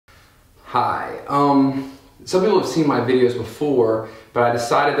Hi. Some people have seen my videos before, but I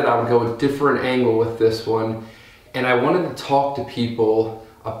decided that I would go a different angle with this one, and I wanted to talk to people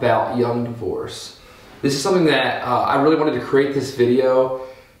about young divorce. This is something that I really wanted to create this video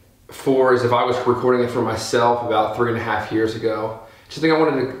for, as if I was recording it for myself about 3.5 years ago. Something I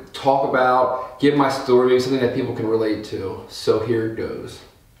wanted to talk about, give my story, maybe something that people can relate to. So here it goes.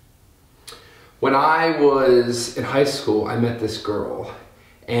 When I was in high school, I met this girl,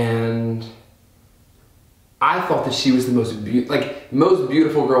 and I thought that she was the most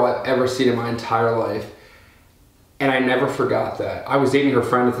beautiful girl I've ever seen in my entire life, and I never forgot that. I was dating her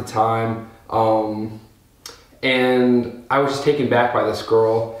friend at the time, and I was just taken back by this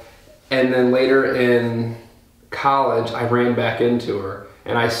girl. And then later in college, I ran back into her,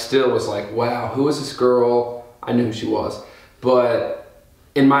 and I still was like, wow, who is this girl? I knew who she was, but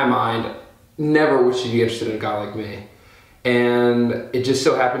in my mind, never would she be interested in a guy like me. And it just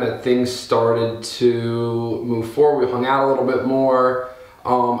so happened that things started to move forward. We hung out a little bit more.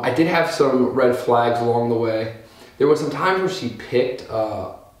 I did have some red flags along the way. There was some times where she had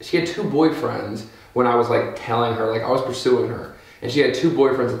 2 boyfriends when I was like telling her, like I was pursuing her. And she had 2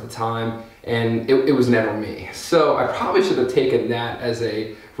 boyfriends at the time, and it was never me. So I probably should have taken that as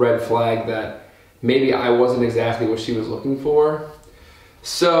a red flag that maybe I wasn't exactly what she was looking for.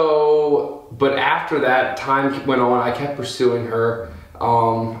 So, but after that time went on, I kept pursuing her,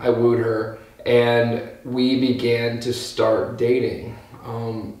 I wooed her, and we began to start dating.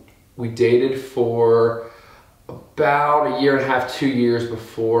 We dated for about 1.5 years, 2 years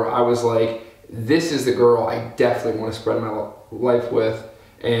before I was like, this is the girl I definitely want to spread my life with,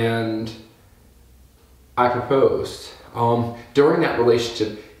 and I proposed. During that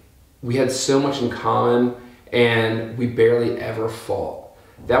relationship, we had so much in common, and we barely ever fought.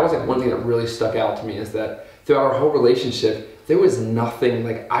 That was like one thing that really stuck out to me, is that throughout our whole relationship, there was nothing,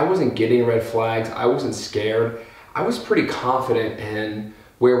 like I wasn't getting red flags, I wasn't scared. I was pretty confident in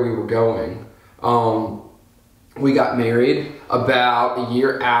where we were going. We got married about 1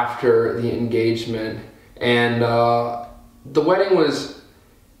 year after the engagement, and the wedding was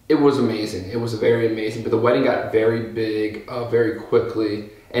amazing. It was very amazing, but the wedding got very big very quickly,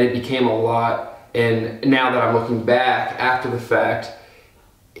 and it became a lot. And now that I'm looking back after the fact,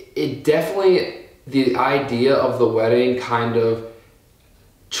 it definitely, the idea of the wedding kind of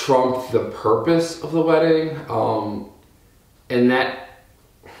trumped the purpose of the wedding. And that,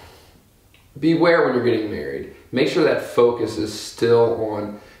 beware when you're getting married. Make sure that focus is still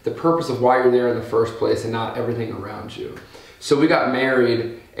on the purpose of why you're there in the first place and not everything around you. So we got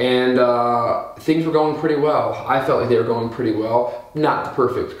married, and things were going pretty well. I felt like they were going pretty well. Not the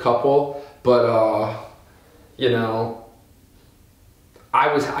perfect couple, but you know,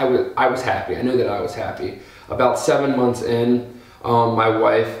 I was happy. I knew that I was happy. About 7 months in, my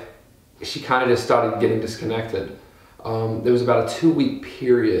wife, she kind of just started getting disconnected. There was about a 2-week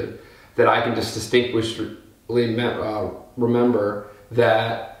period that I can just distinctly remember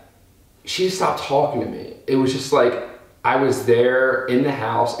that she stopped talking to me. It was just like I was there in the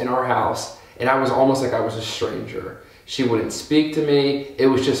house, in our house, and I was almost like I was a stranger. She wouldn't speak to me. It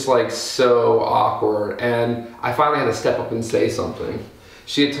was just like so awkward, and I finally had to step up and say something.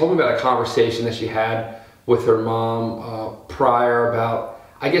 She had told me about a conversation that she had with her mom prior about,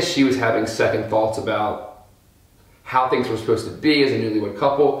 I guess she was having second thoughts about how things were supposed to be as a newlywed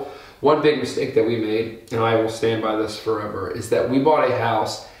couple. One big mistake that we made, and I will stand by this forever, is that we bought a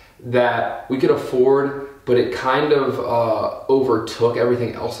house that we could afford, but it kind of overtook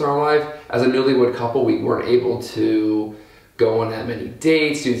everything else in our life. As a newlywed couple, we weren't able to go on that many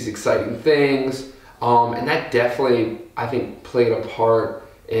dates, do these exciting things, and that definitely, I think, played a part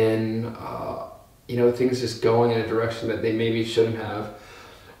in you know, things just going in a direction that they maybe shouldn't have.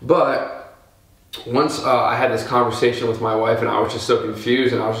 But once I had this conversation with my wife, and I was just so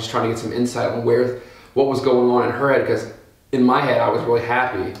confused, and I was just trying to get some insight on what was going on in her head, because in my head I was really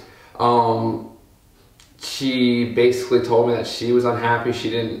happy. She basically told me that she was unhappy.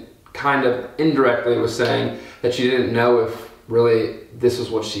 She didn't, kind of indirectly was saying that she didn't know if really this was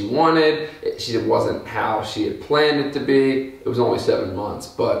what she wanted. It wasn't how she had planned it to be. It was only 7 months,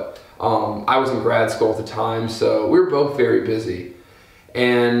 but I was in grad school at the time, so we were both very busy.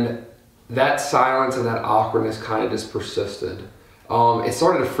 And that silence and that awkwardness kind of just persisted. It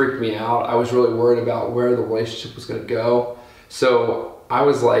started to freak me out. I was really worried about where the relationship was going to go. So I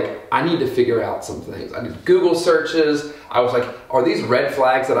was like, I need to figure out some things. I did Google searches. I was like, are these red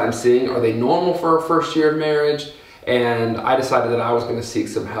flags that I'm seeing, are they normal for a first year of marriage? And I decided that I was going to seek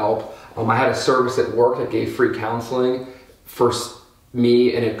some help. I had a service at work that gave free counseling for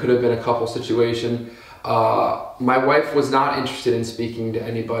me, and it could have been a couple situation. My wife was not interested in speaking to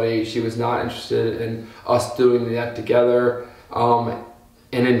anybody. She was not interested in us doing that together.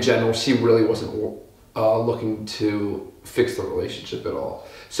 And in general, she really wasn't looking to fix the relationship at all.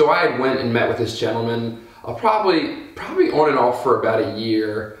 So I went and met with this gentleman, probably on and off for about a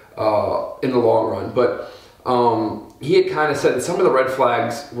year in the long run. But he had kind of said that some of the red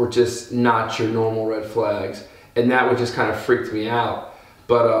flags were just not your normal red flags, and that would just kind of freaked me out.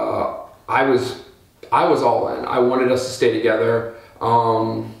 But I was all in. I wanted us to stay together.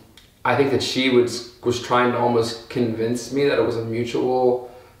 I think that she was trying to almost convince me that it was a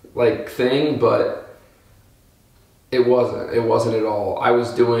mutual thing, but it wasn't. It wasn't at all. I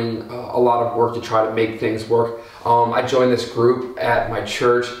was doing a lot of work to try to make things work. I joined this group at my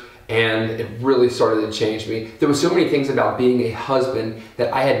church, and it really started to change me. There were so many things about being a husband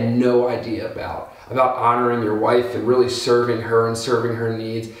that I had no idea about honoring your wife and really serving her and serving her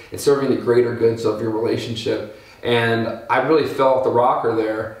needs and serving the greater goods of your relationship. And I really fell off the rocker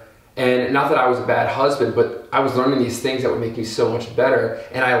there. And not that I was a bad husband, but I was learning these things that would make me so much better.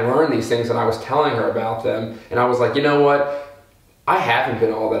 And I learned these things and I was telling her about them. And I was like, you know what? I haven't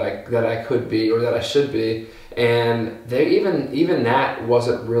been all that I could be or that I should be. And even that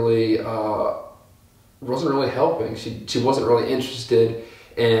wasn't really helping. She wasn't really interested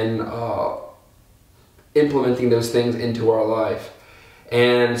in implementing those things into our life.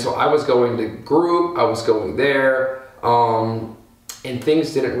 And so I was going to group, I was going there, and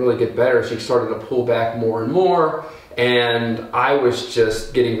things didn't really get better. She started to pull back more and more, and I was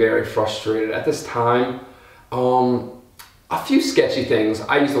just getting very frustrated. At this time, a few sketchy things,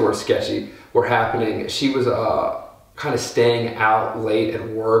 I use the word sketchy, were happening. She was kind of staying out late at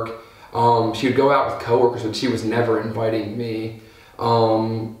work. She would go out with coworkers, but she was never inviting me.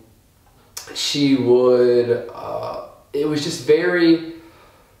 She would, it was just very,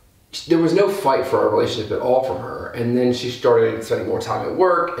 there was no fight for our relationship at all from her. And then she started spending more time at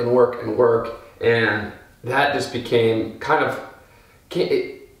work and work and work. And that just became kind of,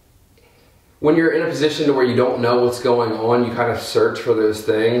 when you're in a position to where you don't know what's going on, you kind of search for those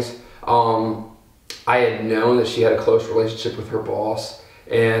things. I had known that she had a close relationship with her boss,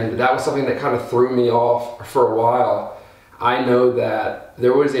 and that was something that kind of threw me off for a while. I know that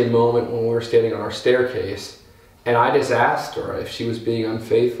there was a moment when we were standing on our staircase, and I just asked her if she was being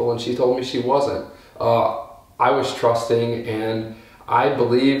unfaithful, and she told me she wasn't. I was trusting, and I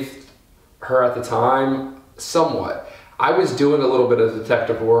believed her at the time somewhat. I was doing a little bit of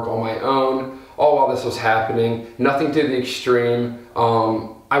detective work on my own, all while this was happening, nothing to the extreme.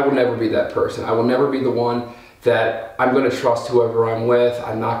 I will never be that person. I will never be the one that I'm going to trust whoever I'm with.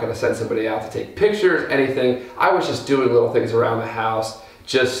 I'm not going to send somebody out to take pictures, anything. I was just doing little things around the house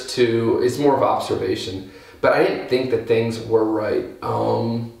just to, it's more of observation. But I didn't think that things were right.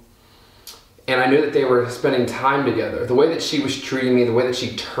 And I knew that they were spending time together. The way that she was treating me, the way that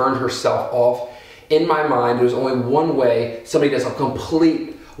she turned herself off, in my mind, there's only one way somebody does a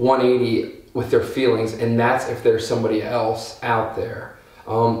complete 180 with their feelings, and that's if there's somebody else out there.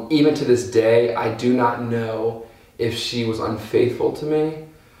 Even to this day, I do not know if she was unfaithful to me,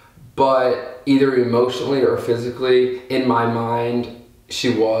 but either emotionally or physically, in my mind, she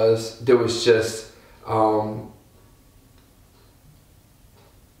was. There was just, I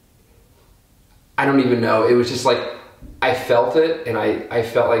don't even know. It was just like, I felt it, and I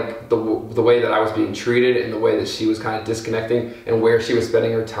felt like the way that I was being treated and the way that she was kind of disconnecting and where she was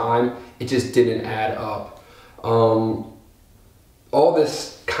spending her time, it just didn't add up. All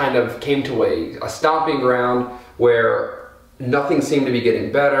this kind of came to a stomping ground where nothing seemed to be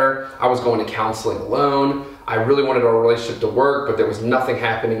getting better. I was going to counseling alone. I really wanted our relationship to work, but there was nothing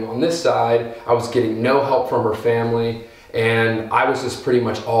happening on this side. I was getting no help from her family, and I was just pretty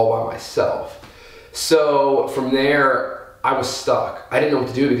much all by myself. So from there, I was stuck. I didn't know what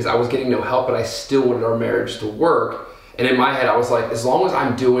to do because I was getting no help, but I still wanted our marriage to work. And in my head, I was like, as long as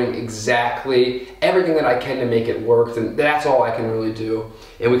I'm doing exactly everything that I can to make it work, then that's all I can really do.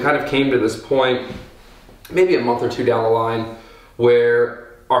 And we kind of came to this point, maybe a month or two down the line,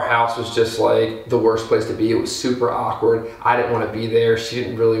 where our house was just like the worst place to be. It was super awkward. I didn't want to be there. She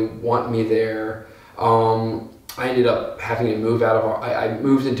didn't really want me there. I ended up having to move out of I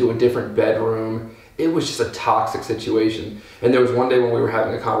moved into a different bedroom. It was just a toxic situation. And there was one day when we were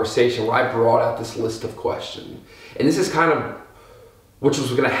having a conversation where I brought out this list of questions. And this is kind of, which was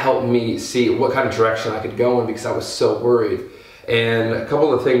going to help me see what kind of direction I could go in because I was so worried. And a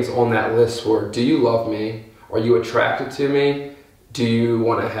couple of things on that list were, do you love me? Are you attracted to me? Do you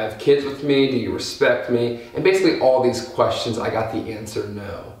want to have kids with me? Do you respect me? And basically all these questions, I got the answer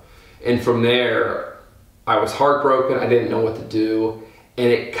no. And from there, I was heartbroken. I didn't know what to do. And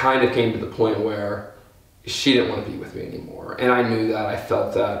it kind of came to the point where she didn't want to be with me anymore. And I knew that, I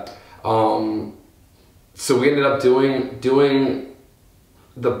felt that. So we ended up doing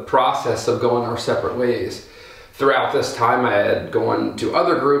the process of going our separate ways. Throughout this time, I had gone to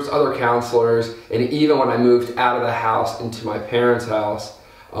other groups, other counselors, and even when I moved out of the house into my parents' house,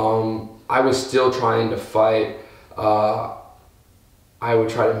 I was still trying to fight. I would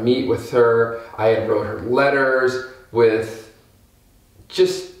try to meet with her. I had wrote her letters with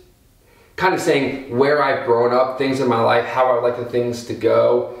just kind of saying where I've grown up, things in my life, how I would like the things to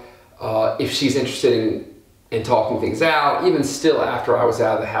go. If she's interested in talking things out, even still after I was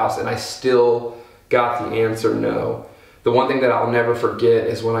out of the house, and I still got the answer no. The one thing that I'll never forget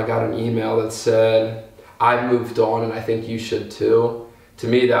is when I got an email that said, "I've moved on and I think you should too." To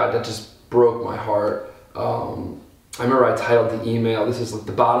me, that just broke my heart. I remember I titled the email, this is like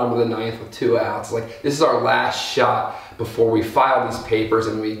the bottom of the ninth with 2 outs. Like, this is our last shot before we file these papers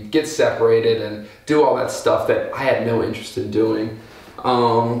and we get separated and do all that stuff that I had no interest in doing.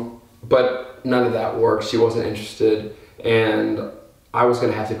 But none of that worked. She wasn't interested, and I was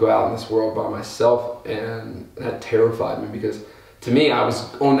gonna have to go out in this world by myself, and that terrified me because to me, I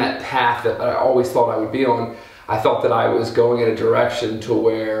was on that path that I always thought I would be on. I thought that I was going in a direction to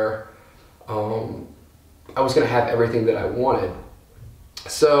where I was gonna have everything that I wanted.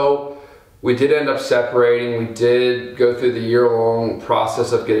 So we did end up separating. We did go through the year-long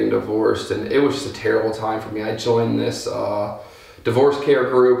process of getting divorced, and it was just a terrible time for me. I joined this divorce care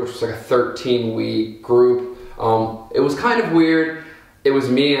group, which was like a 13-week group. It was kind of weird. It was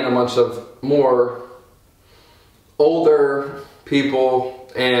me and a bunch of more older people,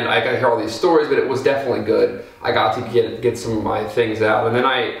 and I got to hear all these stories, but it was definitely good. I got to get some of my things out, and then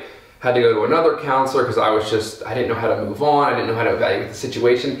I had to go to another counselor because I didn't know how to move on. I didn't know how to evaluate the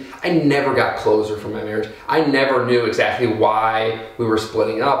situation. I never got closure from my marriage. I never knew exactly why we were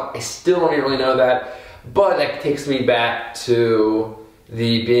splitting up. I still don't really know that, but that takes me back to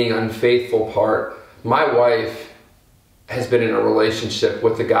the being unfaithful part. My wife has been in a relationship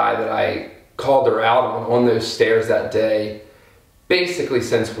with the guy that I called her out on those stairs that day, basically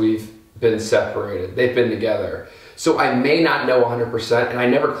since we've been separated. They've been together. So I may not know 100%, and I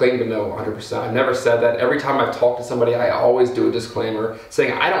never claim to know 100%. I've never said that. Every time I've talked to somebody, I always do a disclaimer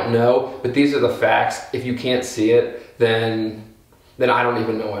saying, I don't know, but these are the facts. If you can't see it, then I don't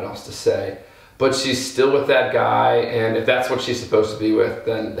even know what else to say. But she's still with that guy, and if that's what she's supposed to be with,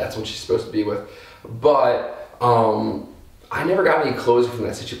 then that's what she's supposed to be with. But I never got any closure from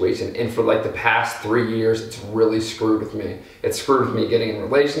that situation, and for like the past 3 years, it's really screwed with me. It's screwed with me getting in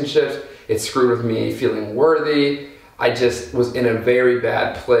relationships. It's screwed with me feeling worthy. I just was in a very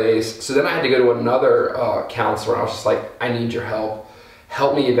bad place. So then I had to go to another counselor, and I was just like, I need your help.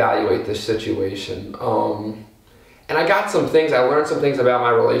 Help me evaluate this situation. And I got some things, I learned some things about my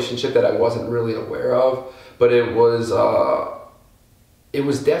relationship that I wasn't really aware of, but it was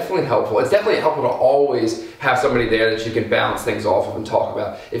definitely helpful. It's definitely helpful to always have somebody there that you can bounce things off of and talk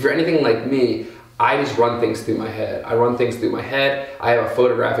about. If you're anything like me, I just run things through my head. I run things through my head. I have a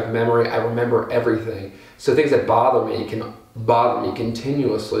photographic memory. I remember everything. So things that bother me can bother me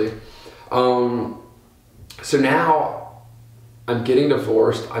continuously. So now I'm getting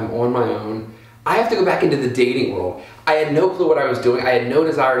divorced. I'm on my own. I have to go back into the dating world. I had no clue what I was doing. I had no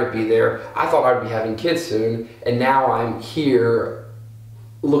desire to be there. I thought I'd be having kids soon. And now I'm here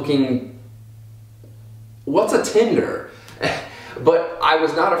looking, what's a Tinder? But I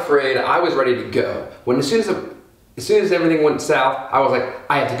was not afraid. I was ready to go. As soon as everything went south, I was like,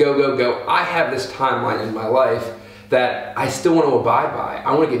 I have to go. I have this timeline in my life that I still want to abide by.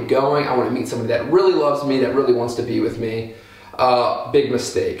 I want to get going. I want to meet somebody that really loves me, that really wants to be with me. Big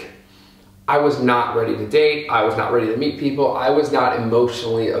mistake. I was not ready to date. I was not ready to meet people. I was not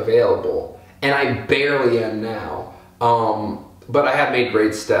emotionally available. And I barely am now. But I have made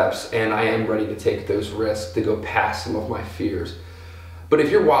great steps, and I am ready to take those risks to go past some of my fears. But if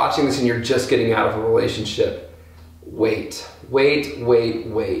you're watching this and you're just getting out of a relationship, wait.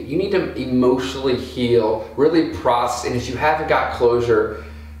 You need to emotionally heal, really process, and if you haven't got closure,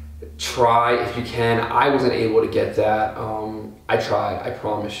 try if you can. I wasn't able to get that. I tried, I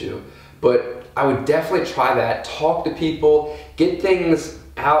promise you. But I would definitely try that. Talk to people, get things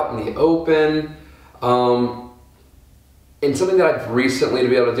out in the open. And something that I've recently to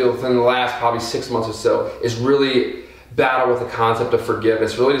be able to do within the last probably 6 months or so is really battle with the concept of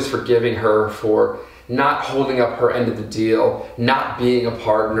forgiveness, really just forgiving her for not holding up her end of the deal, not being a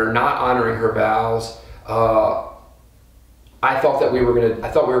partner, not honoring her vows. I thought we were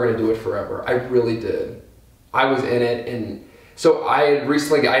gonna do it forever. I really did. I was in it, and so I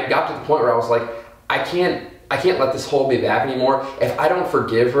got to the point where I was like, I I can't let this hold me back anymore. If I don't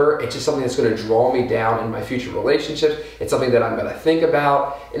forgive her, it's just something that's going to draw me down in my future relationships. It's something that I'm going to think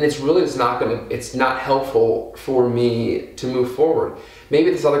about, and it's really just it's not helpful for me to move forward. Maybe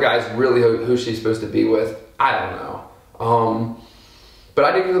this other guy's really who she's supposed to be with. I don't know. But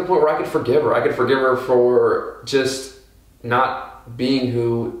I did get to the point where I could forgive her. I could forgive her for just not being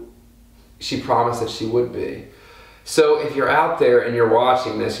who she promised that she would be. So if you're out there and you're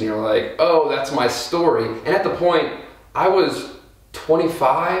watching this and you're like, oh, that's my story. And at the point, I was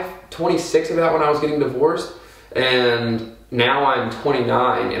 25, 26 about when I was getting divorced. And now I'm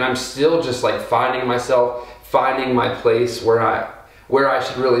 29 and I'm still just like finding myself, finding my place where I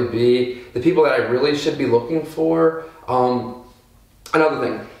should really be, the people that I really should be looking for. Another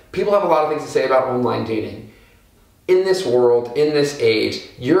thing, people have a lot of things to say about online dating. In this world, in this age,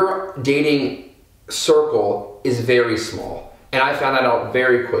 your dating circle is very small, and I found that out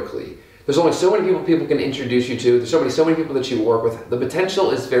very quickly. There's only so many people can introduce you to. There's so many people that you work with. The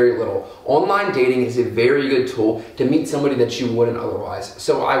potential is very little. Online dating is a very good tool to meet somebody that you wouldn't otherwise.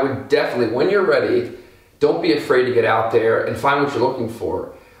 So I would definitely, when you're ready, don't be afraid to get out there and find what you're looking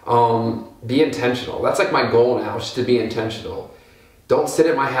for. Be intentional. That's like my goal now, is to be intentional. Don't sit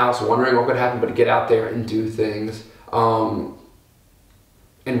at my house wondering what could happen, but get out there and do things. And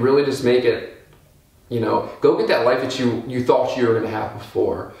really just make it, go get that life that you thought you were going to have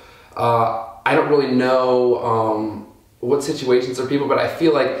before. I don't really know what situations are people, but I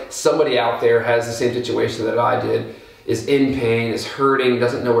feel like somebody out there has the same situation that I did, is in pain, is hurting,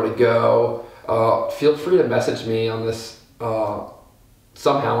 doesn't know where to go. Feel free to message me on this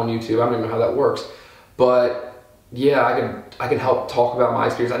somehow on YouTube. I don't even know how that works. But yeah, I can help talk about my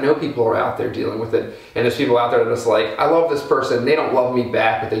experience. I know people are out there dealing with it, and there's people out there that are just like, I love this person, they don't love me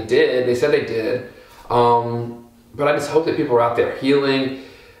back, but they did. They said they did. But I just hope that people are out there healing,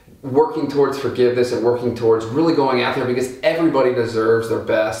 working towards forgiveness, and working towards really going out there, because everybody deserves their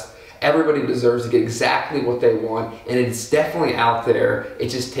best. Everybody deserves to get exactly what they want, and it's definitely out there. It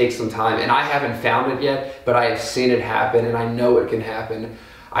just takes some time, and I haven't found it yet, but I have seen it happen, and I know it can happen.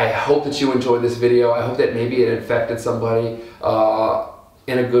 I hope that you enjoyed this video. I hope that maybe it affected somebody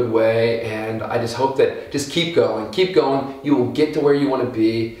in a good way, and I just hope that just keep going. Keep going. You will get to where you want to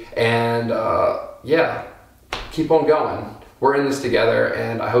be, and yeah, keep on going. We're in this together,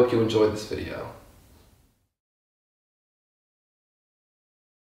 and I hope you enjoyed this video.